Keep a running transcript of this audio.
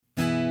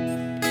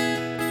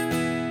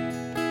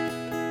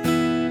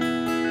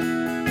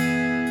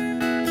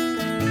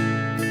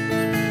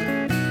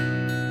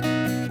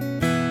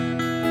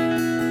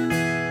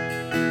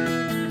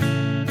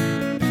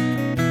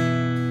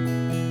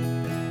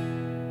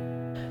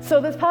So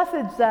this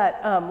passage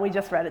that we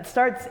just read, it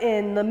starts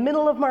in the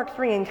middle of Mark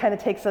 3 and kind of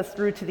takes us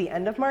through to the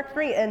end of Mark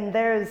 3. And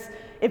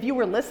if you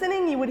were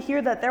listening, you would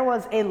hear that there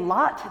was a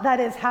lot that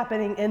is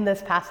happening in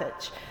this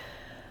passage.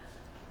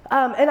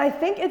 And I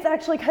think it's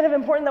actually kind of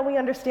important that we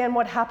understand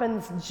what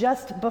happens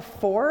just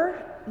before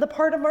the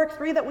part of Mark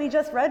 3 that we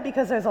just read,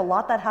 because there's a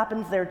lot that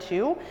happens there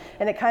too,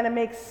 and it kind of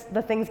makes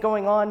the things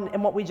going on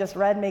in what we just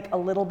read make a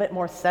little bit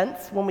more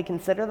sense when we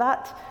consider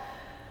that.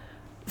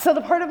 So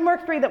the part of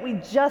Mark 3 that we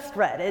just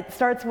read, it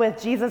starts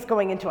with Jesus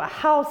going into a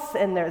house,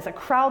 and there's a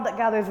crowd that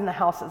gathers in the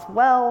house as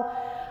well.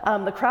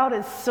 The crowd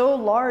is so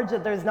large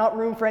that there's not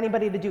room for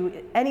anybody to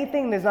do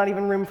anything. There's not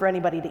even room for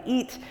anybody to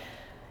eat.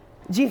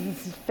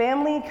 Jesus'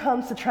 family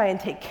comes to try and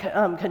take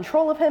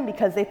control of him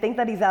because they think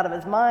that he's out of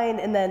his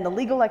mind, and then the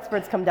legal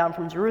experts come down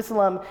from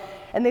Jerusalem,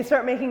 and they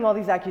start making all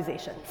these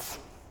accusations.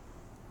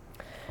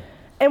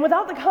 And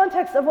without the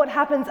context of what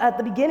happens at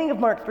the beginning of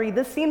Mark 3,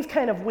 this seems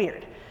kind of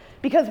weird.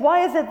 Because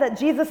why is it that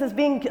Jesus is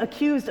being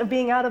accused of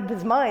being out of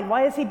his mind?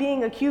 Why is he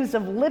being accused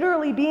of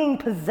literally being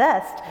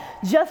possessed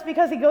just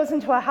because he goes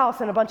into a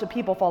house and a bunch of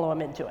people follow him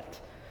into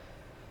it?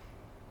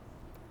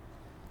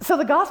 So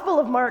the Gospel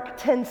of Mark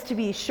tends to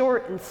be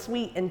short and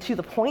sweet and to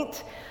the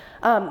point.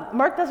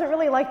 Mark doesn't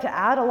really like to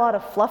add a lot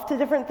of fluff to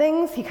different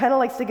things. He kind of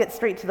likes to get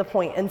straight to the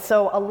point. And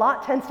so a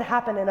lot tends to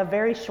happen in a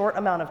very short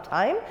amount of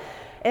time.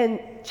 And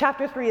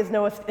chapter 3 is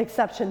no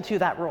exception to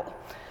that rule.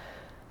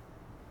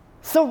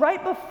 So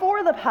right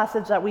before the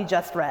passage that we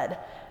just read,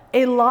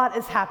 a lot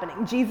is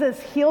happening. Jesus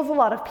heals a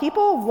lot of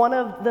people. One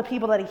of the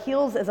people that he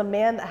heals is a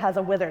man that has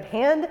a withered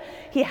hand.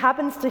 He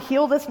happens to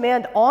heal this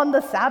man on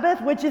the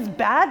Sabbath, which is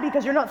bad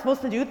because you're not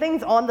supposed to do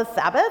things on the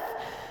Sabbath.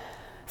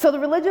 So the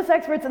religious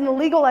experts and the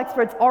legal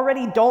experts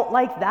already don't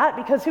like that,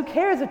 because who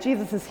cares if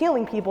Jesus is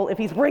healing people if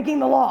he's breaking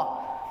the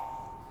law?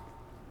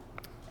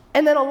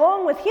 And then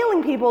along with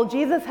healing people,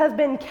 Jesus has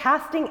been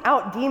casting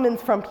out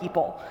demons from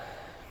people.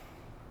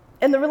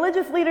 And the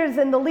religious leaders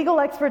and the legal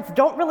experts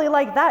don't really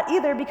like that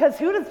either, because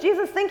who does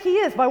Jesus think he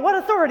is? By what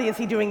authority is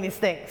he doing these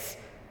things?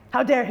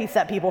 How dare he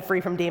set people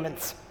free from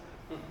demons?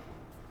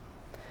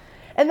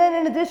 And then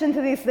in addition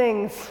to these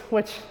things,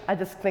 which I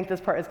just think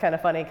this part is kind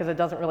of funny because it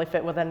doesn't really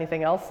fit with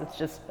anything else, it's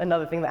just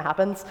another thing that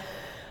happens.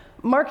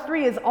 Mark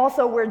 3 is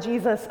also where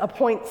Jesus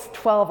appoints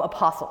 12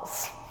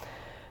 apostles.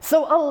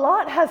 So a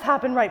lot has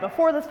happened right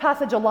before this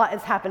passage, a lot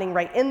is happening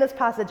right in this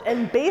passage,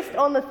 and based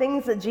on the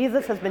things that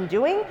Jesus has been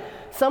doing,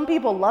 some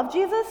people love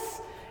Jesus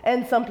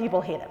and some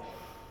people hate him.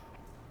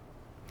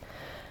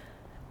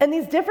 And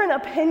these different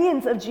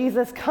opinions of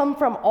Jesus come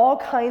from all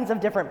kinds of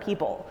different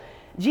people.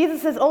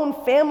 Jesus' own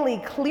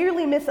family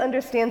clearly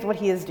misunderstands what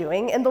he is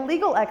doing, and the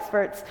legal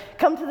experts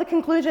come to the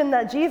conclusion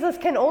that Jesus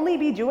can only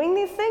be doing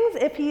these things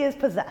if he is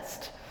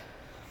possessed.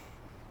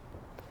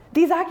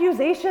 These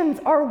accusations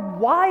are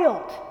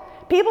wild.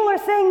 People are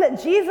saying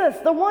that Jesus,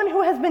 the one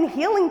who has been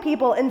healing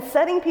people and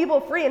setting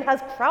people free and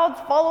has crowds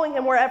following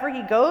him wherever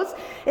he goes,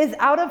 is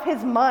out of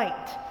his mind.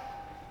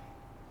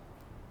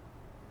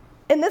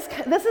 And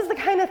this is the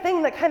kind of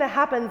thing that kind of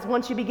happens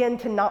once you begin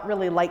to not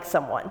really like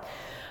someone.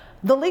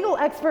 The legal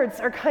experts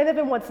are kind of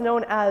in what's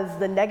known as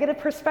the negative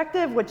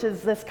perspective, which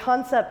is this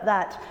concept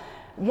that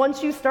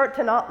once you start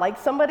to not like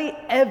somebody,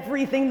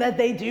 everything that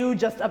they do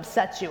just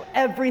upsets you.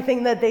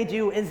 Everything that they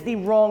do is the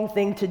wrong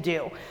thing to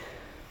do.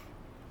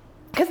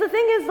 Because the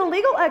thing is, the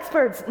legal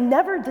experts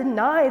never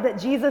deny that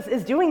Jesus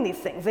is doing these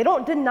things. They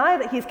don't deny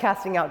that he's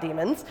casting out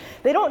demons.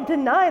 They don't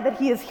deny that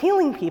he is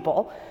healing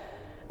people.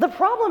 The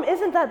problem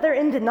isn't that they're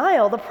in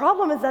denial. The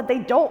problem is that they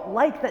don't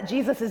like that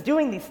Jesus is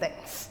doing these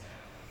things.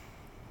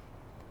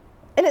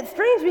 And it's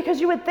strange because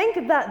you would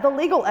think that the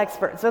legal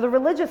experts or the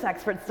religious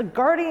experts, the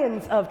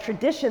guardians of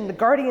tradition, the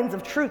guardians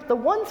of truth, the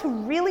ones who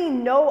really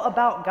know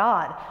about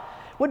God,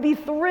 would be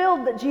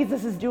thrilled that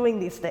Jesus is doing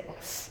these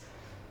things.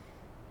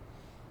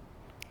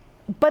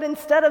 But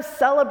instead of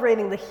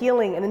celebrating the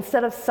healing, and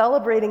instead of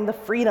celebrating the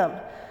freedom,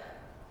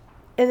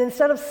 and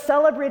instead of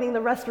celebrating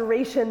the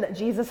restoration that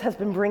Jesus has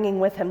been bringing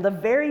with him, the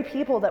very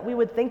people that we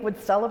would think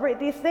would celebrate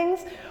these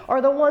things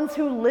are the ones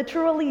who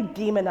literally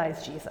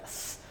demonize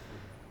Jesus.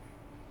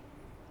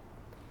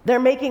 They're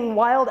making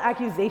wild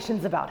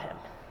accusations about him.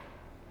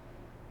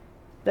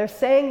 They're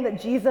saying that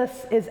Jesus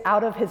is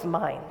out of his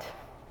mind.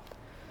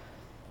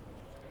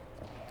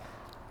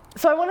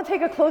 So I want to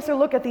take a closer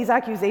look at these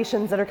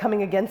accusations that are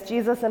coming against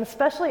Jesus, and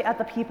especially at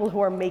the people who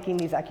are making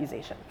these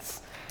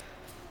accusations.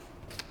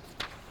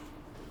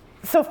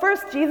 So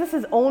first,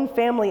 Jesus' own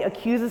family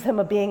accuses him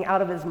of being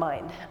out of his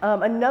mind.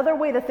 Another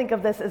way to think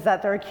of this is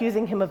that they're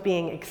accusing him of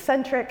being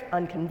eccentric,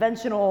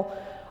 unconventional,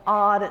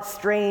 odd,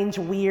 strange,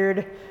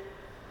 weird.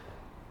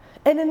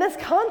 And in this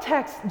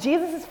context,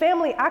 Jesus'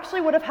 family actually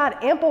would have had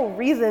ample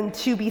reason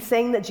to be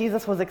saying that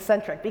Jesus was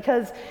eccentric,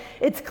 because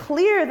it's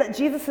clear that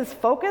Jesus'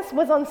 focus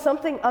was on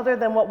something other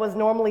than what was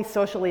normally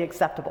socially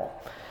acceptable.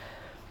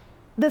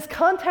 This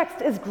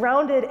context is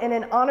grounded in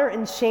an honor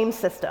and shame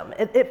system.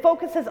 It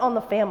focuses on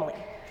the family.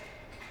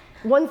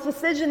 One's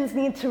decisions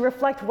need to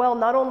reflect well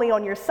not only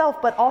on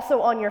yourself, but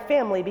also on your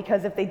family,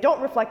 because if they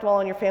don't reflect well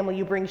on your family,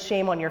 you bring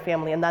shame on your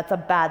family, and that's a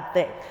bad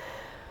thing.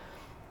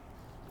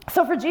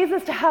 So for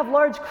Jesus to have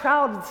large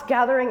crowds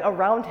gathering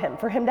around him,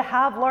 for him to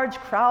have large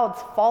crowds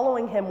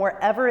following him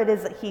wherever it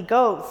is that he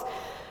goes,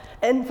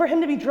 and for him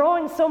to be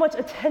drawing so much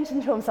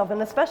attention to himself,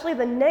 and especially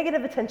the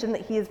negative attention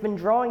that he has been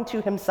drawing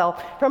to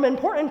himself from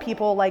important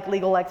people like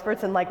legal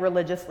experts and like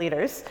religious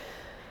leaders,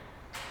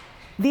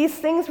 these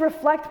things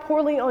reflect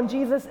poorly on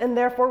Jesus and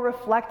therefore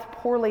reflect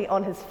poorly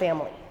on his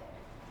family.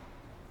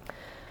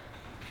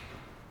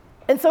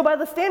 And so by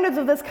the standards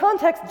of this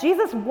context,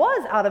 Jesus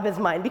was out of his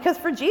mind, because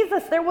for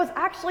Jesus, there was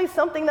actually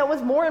something that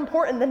was more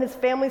important than his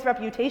family's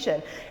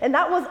reputation, and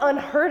that was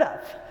unheard of.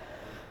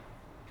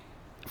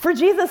 For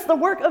Jesus, the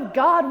work of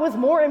God was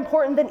more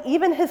important than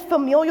even his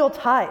familial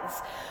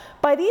ties.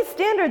 By these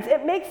standards,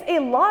 it makes a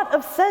lot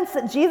of sense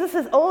that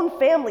Jesus' own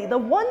family, the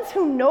ones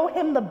who know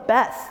him the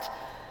best,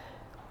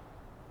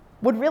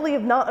 would really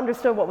have not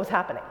understood what was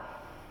happening.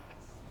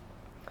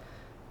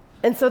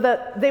 And so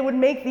that they would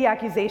make the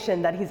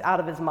accusation that he's out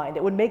of his mind.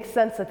 It would make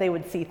sense that they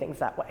would see things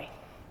that way.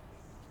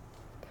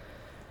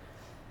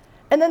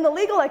 And then the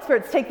legal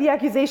experts take the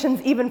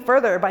accusations even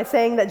further by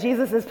saying that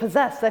Jesus is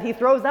possessed, that he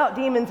throws out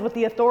demons with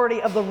the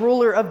authority of the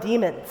ruler of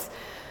demons.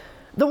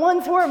 The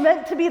ones who are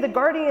meant to be the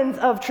guardians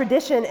of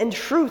tradition and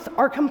truth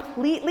are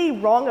completely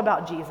wrong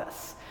about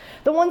Jesus.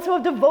 The ones who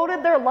have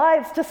devoted their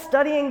lives to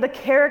studying the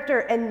character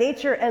and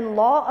nature and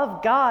law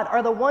of God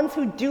are the ones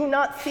who do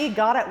not see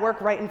God at work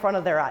right in front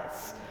of their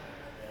eyes.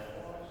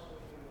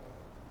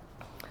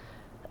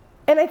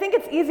 And I think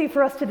it's easy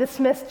for us to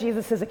dismiss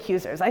Jesus'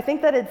 accusers. I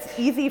think that it's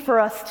easy for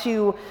us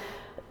to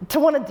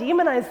want to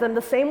demonize them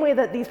the same way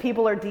that these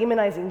people are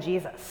demonizing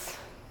Jesus.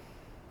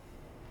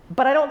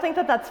 But I don't think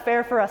that that's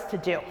fair for us to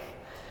do.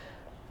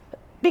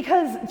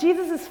 Because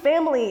Jesus'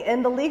 family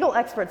and the legal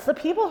experts, the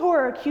people who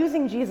are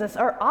accusing Jesus,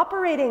 are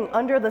operating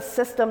under the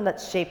system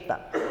that shaped them.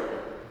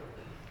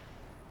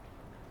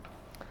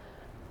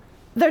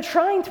 They're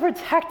trying to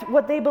protect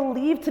what they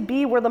believe to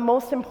be were the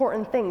most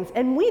important things,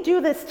 and we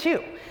do this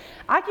too.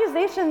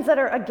 Accusations that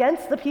are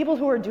against the people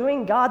who are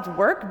doing God's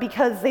work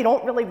because they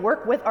don't really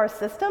work with our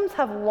systems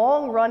have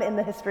long run in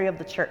the history of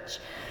the church.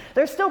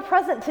 They're still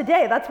present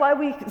today. That's why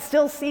we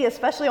still see,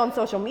 especially on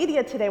social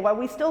media today, why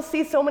we still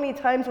see so many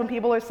times when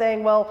people are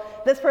saying, well,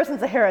 this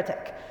person's a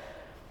heretic,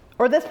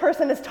 or this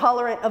person is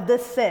tolerant of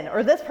this sin,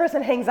 or this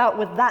person hangs out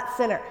with that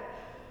sinner.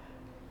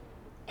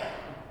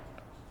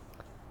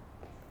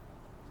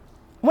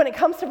 When it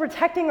comes to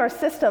protecting our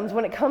systems,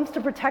 when it comes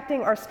to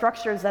protecting our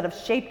structures that have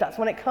shaped us,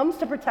 when it comes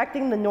to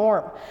protecting the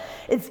norm,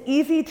 it's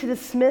easy to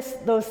dismiss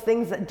those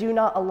things that do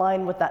not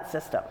align with that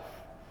system.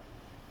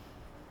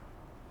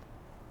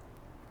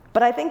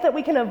 But I think that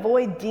we can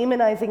avoid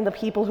demonizing the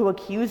people who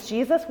accuse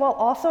Jesus while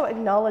also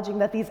acknowledging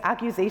that these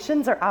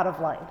accusations are out of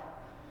line.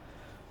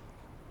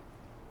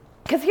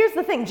 Because here's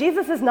the thing,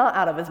 Jesus is not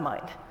out of his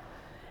mind.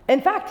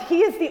 In fact,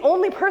 he is the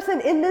only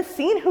person in this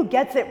scene who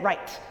gets it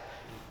right.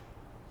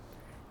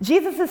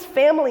 Jesus'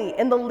 family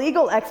and the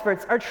legal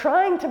experts are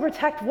trying to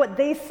protect what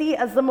they see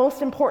as the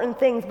most important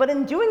things, but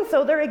in doing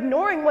so, they're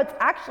ignoring what's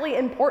actually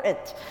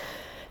important.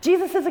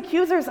 Jesus'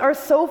 accusers are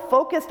so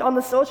focused on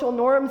the social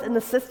norms and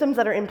the systems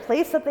that are in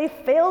place that they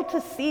fail to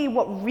see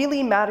what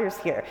really matters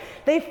here.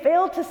 They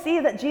fail to see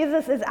that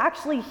Jesus is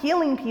actually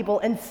healing people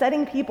and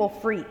setting people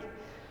free.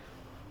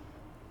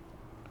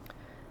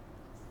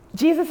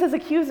 Jesus'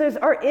 accusers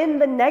are in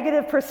the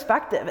negative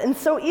perspective, and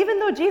so even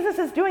though Jesus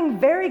is doing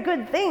very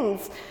good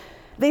things,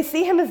 they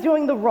see him as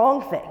doing the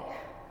wrong thing.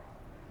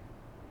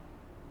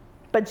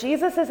 But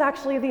Jesus is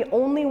actually the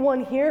only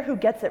one here who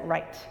gets it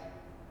right.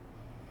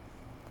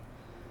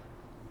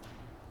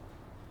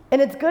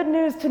 And it's good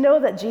news to know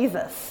that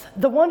Jesus,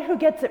 the one who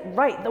gets it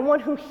right, the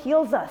one who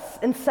heals us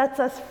and sets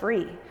us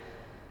free,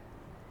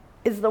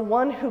 is the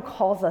one who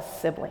calls us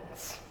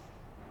siblings.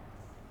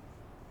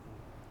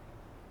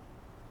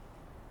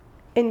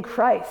 In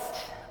Christ,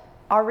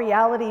 our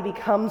reality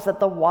becomes that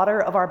the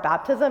water of our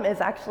baptism is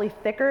actually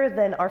thicker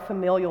than our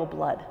familial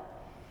blood.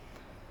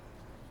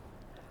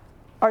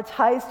 Our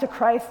ties to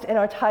Christ and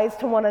our ties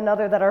to one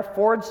another that are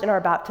forged in our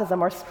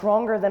baptism are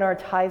stronger than our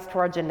ties to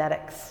our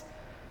genetics.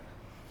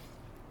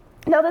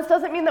 Now, this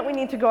doesn't mean that we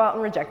need to go out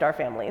and reject our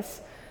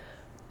families,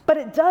 but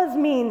it does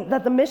mean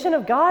that the mission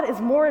of God is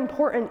more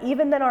important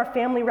even than our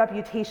family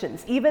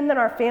reputations, even than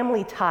our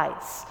family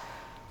ties.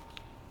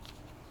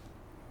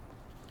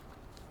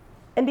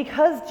 And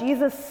because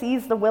Jesus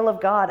sees the will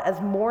of God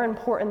as more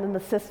important than the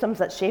systems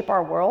that shape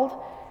our world,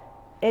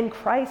 in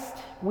Christ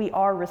we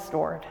are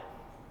restored.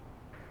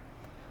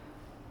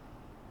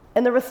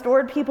 And the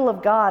restored people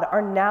of God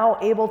are now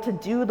able to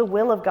do the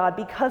will of God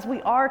because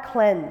we are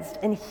cleansed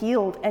and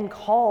healed and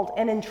called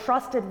and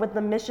entrusted with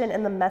the mission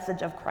and the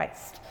message of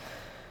Christ.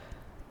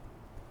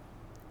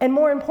 And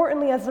more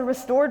importantly, as the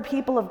restored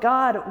people of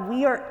God,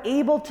 we are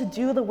able to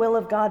do the will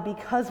of God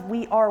because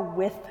we are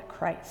with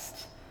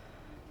Christ.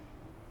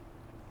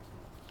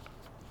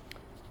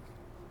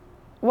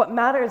 What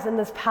matters in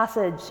this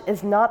passage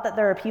is not that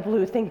there are people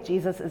who think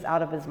Jesus is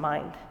out of his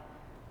mind.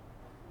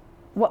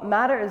 What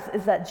matters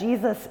is that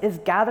Jesus is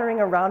gathering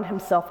around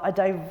himself a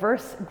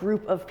diverse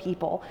group of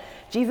people.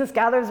 Jesus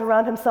gathers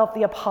around himself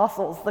the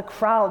apostles, the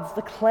crowds,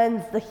 the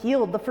cleansed, the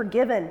healed, the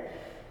forgiven,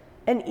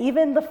 and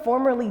even the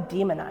formerly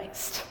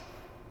demonized.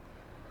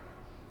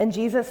 And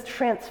Jesus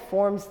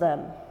transforms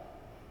them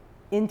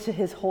into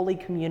his holy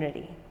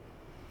community.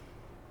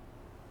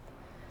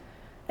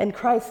 And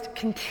Christ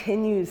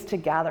continues to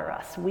gather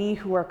us, we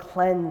who are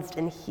cleansed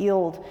and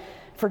healed,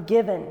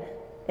 forgiven,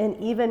 and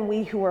even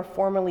we who are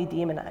formerly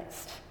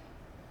demonized,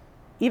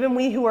 even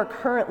we who are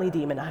currently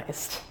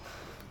demonized.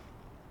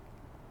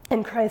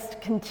 And Christ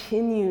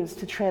continues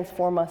to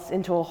transform us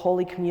into a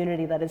holy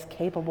community that is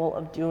capable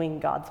of doing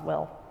God's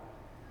will.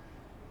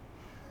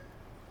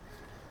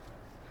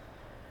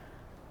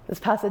 This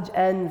passage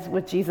ends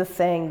with Jesus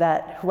saying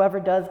that whoever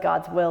does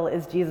God's will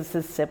is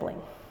Jesus' sibling,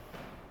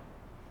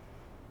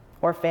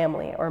 or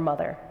family, or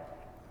mother.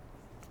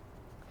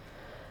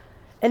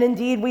 And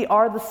indeed, we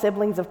are the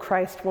siblings of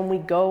Christ when we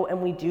go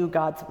and we do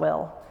God's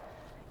will.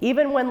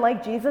 Even when,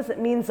 like Jesus, it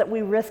means that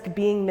we risk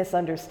being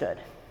misunderstood.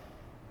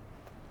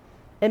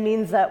 It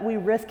means that we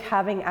risk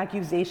having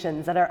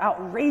accusations that are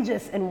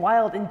outrageous and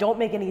wild and don't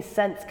make any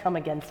sense come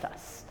against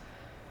us.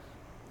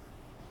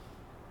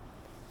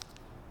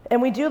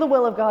 And we do the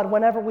will of God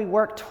whenever we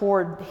work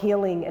toward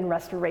healing and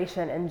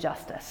restoration and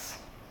justice.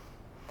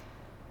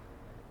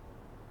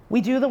 We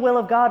do the will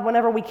of God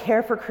whenever we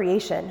care for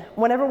creation,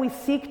 whenever we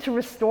seek to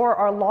restore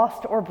our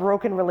lost or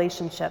broken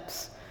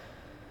relationships,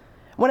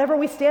 whenever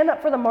we stand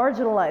up for the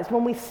marginalized,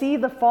 when we see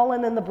the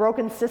fallen and the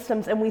broken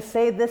systems and we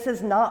say, this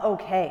is not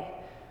okay.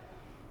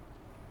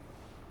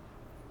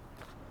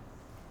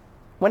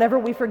 Whenever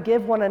we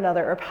forgive one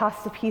another or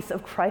pass the peace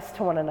of Christ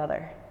to one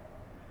another.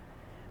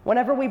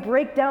 Whenever we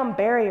break down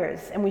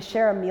barriers and we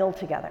share a meal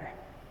together.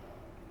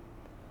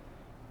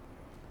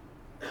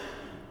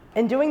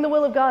 And doing the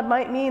will of God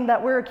might mean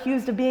that we're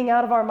accused of being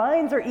out of our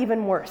minds or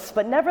even worse.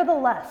 But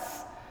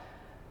nevertheless,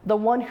 the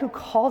one who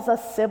calls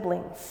us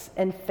siblings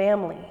and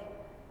family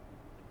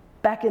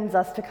beckons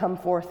us to come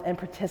forth and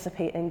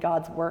participate in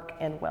God's work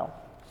and will.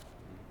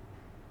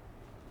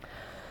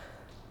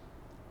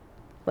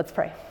 Let's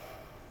pray.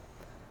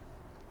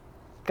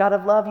 God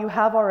of love, you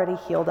have already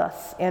healed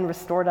us and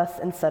restored us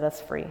and set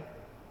us free.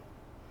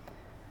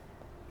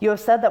 You have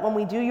said that when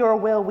we do your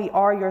will, we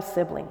are your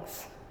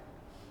siblings.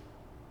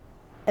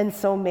 And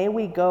so may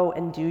we go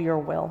and do your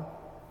will.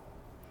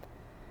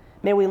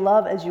 May we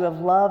love as you have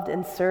loved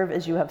and serve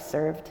as you have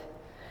served.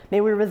 May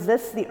we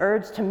resist the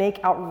urge to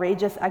make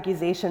outrageous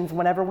accusations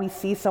whenever we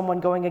see someone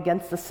going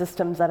against the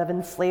systems that have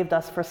enslaved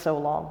us for so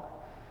long.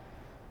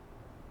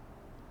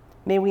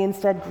 May we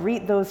instead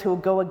greet those who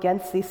go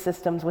against these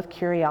systems with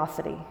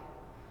curiosity.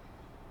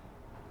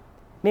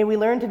 May we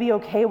learn to be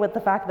okay with the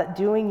fact that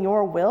doing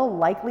your will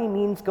likely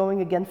means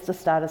going against the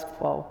status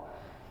quo.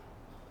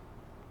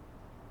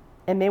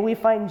 And may we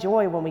find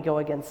joy when we go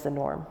against the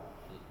norm.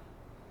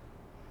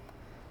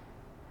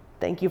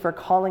 Thank you for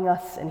calling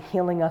us and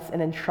healing us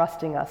and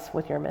entrusting us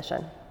with your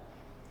mission.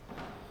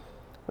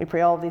 We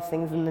pray all of these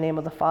things in the name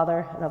of the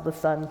Father, and of the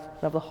Son,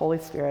 and of the Holy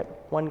Spirit,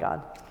 one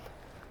God.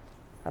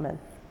 Amen.